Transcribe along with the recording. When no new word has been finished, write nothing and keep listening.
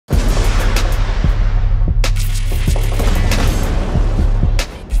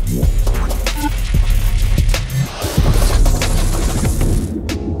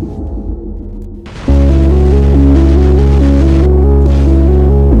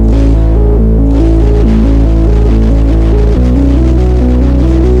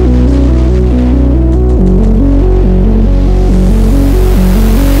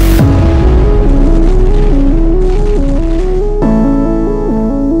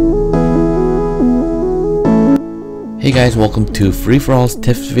Hey guys, welcome to Free For All's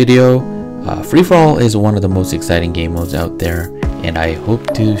tips video. Free For All is one of the most exciting game modes out there, and I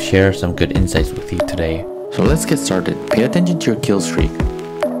hope to share some good insights with you today. So let's get started. Pay attention to your kill streak.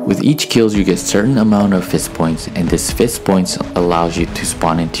 With each kills you get certain amount of fist points, and this fist points allows you to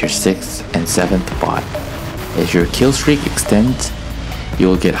spawn into your 6th and 7th bot. As your kill streak extends, you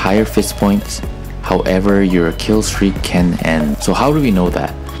will get higher fist points. However, your kill streak can end. So how do we know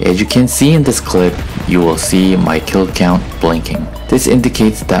that? As you can see in this clip, you will see my kill count blinking. This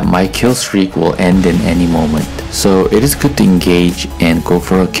indicates that my kill streak will end in any moment. So it is good to engage and go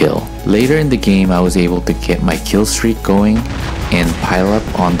for a kill. Later in the game, I was able to get my kill streak going and pile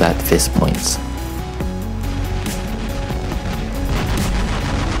up on that fist points.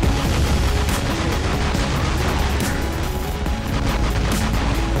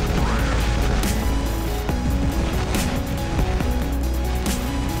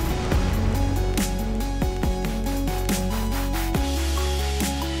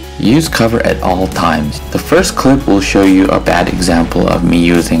 Use cover at all times. The first clip will show you a bad example of me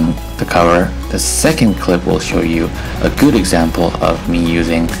using the cover. The second clip will show you a good example of me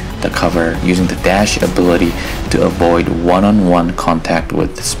using the cover, using the dash ability to avoid one-on-one contact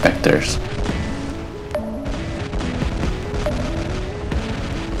with the specters.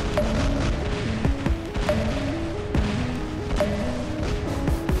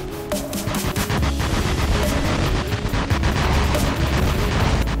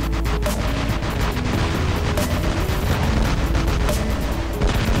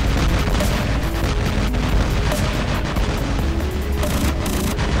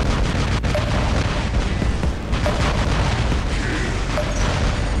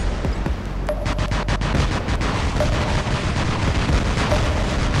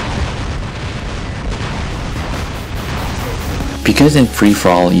 Because in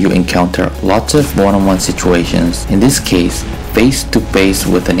free-for-all you encounter lots of one-on-one situations, in this case, face-to-face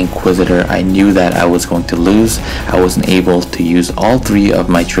with an Inquisitor, I knew that I was going to lose. I wasn't able to use all 3 of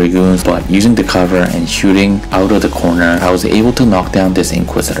my Dragoons, but using the cover and shooting out of the corner, I was able to knock down this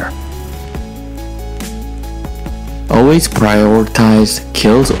Inquisitor. Always prioritize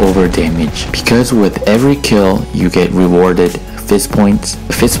kills over damage, because with every kill you get rewarded fist points.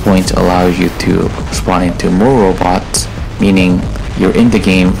 Fist points allow you to spawn into more robots, meaning you're in the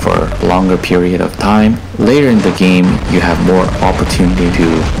game for a longer period of time. Later in the game, you have more opportunity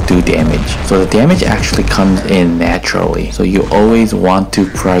to do damage. So the damage actually comes in naturally. So you always want to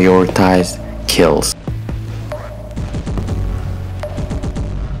prioritize kills.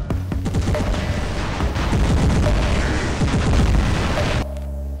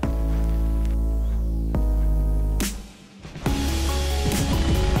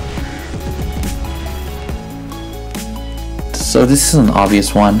 So this is an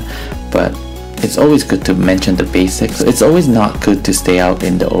obvious one, but it's always good to mention the basics. It's always not good to stay out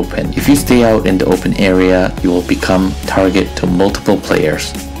in the open. If you stay out in the open area, you will become target to multiple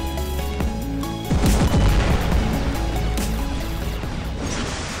players.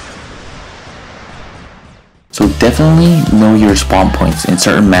 So definitely know your spawn points. In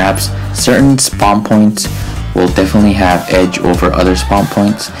certain maps, certain spawn points will definitely have edge over other spawn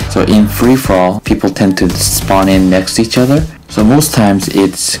points. So in free-for-all, people tend to spawn in next to each other. So most times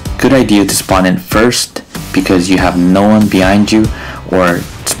it's good idea to spawn in first because you have no one behind you, or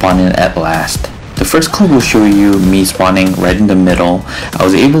spawn in at last. The first clip will show you me spawning right in the middle. I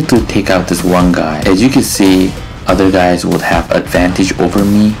was able to take out this one guy. As you can see, other guys would have advantage over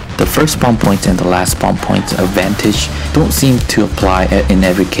me. The first spawn points and the last spawn points advantage don't seem to apply in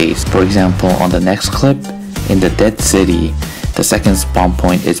every case. For example, on the next clip, in the Dead City, the second spawn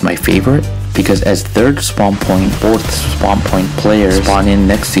point is my favorite because as third spawn point, both spawn point players spawn in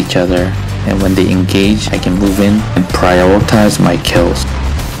next to each other, and when they engage, I can move in and prioritize my kills.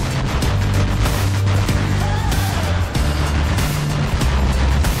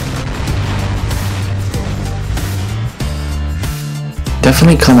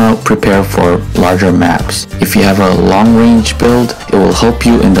 Definitely come out prepared for larger maps. If you have a long range build, it will help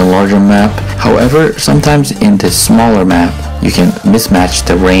you in the larger map. However, sometimes in the smaller map, you can mismatch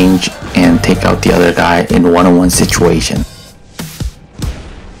the range and take out the other guy in one-on-one situation.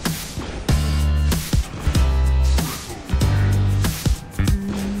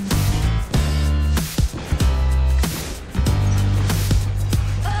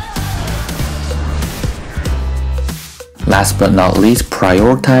 Last but not least,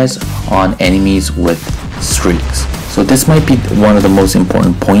 prioritize on enemies with streaks. So this might be one of the most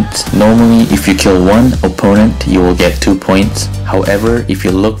important points. Normally, if you kill one opponent, you will get 2 points. However, if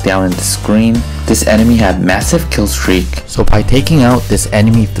you look down in the screen, this enemy had massive kill streak. So by taking out this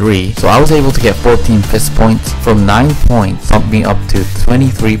enemy 3, so I was able to get 14 fist points. From 9 points, bumped me up to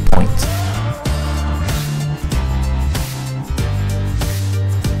 23 points.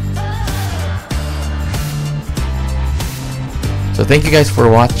 So thank you guys for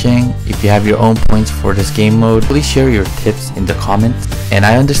watching. If you have your own points for this game mode, please share your tips in the comments. And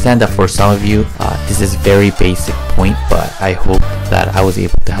I understand that for some of you, this is very basic point, but I hope that I was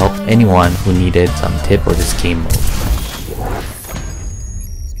able to help anyone who needed some tip for this game mode.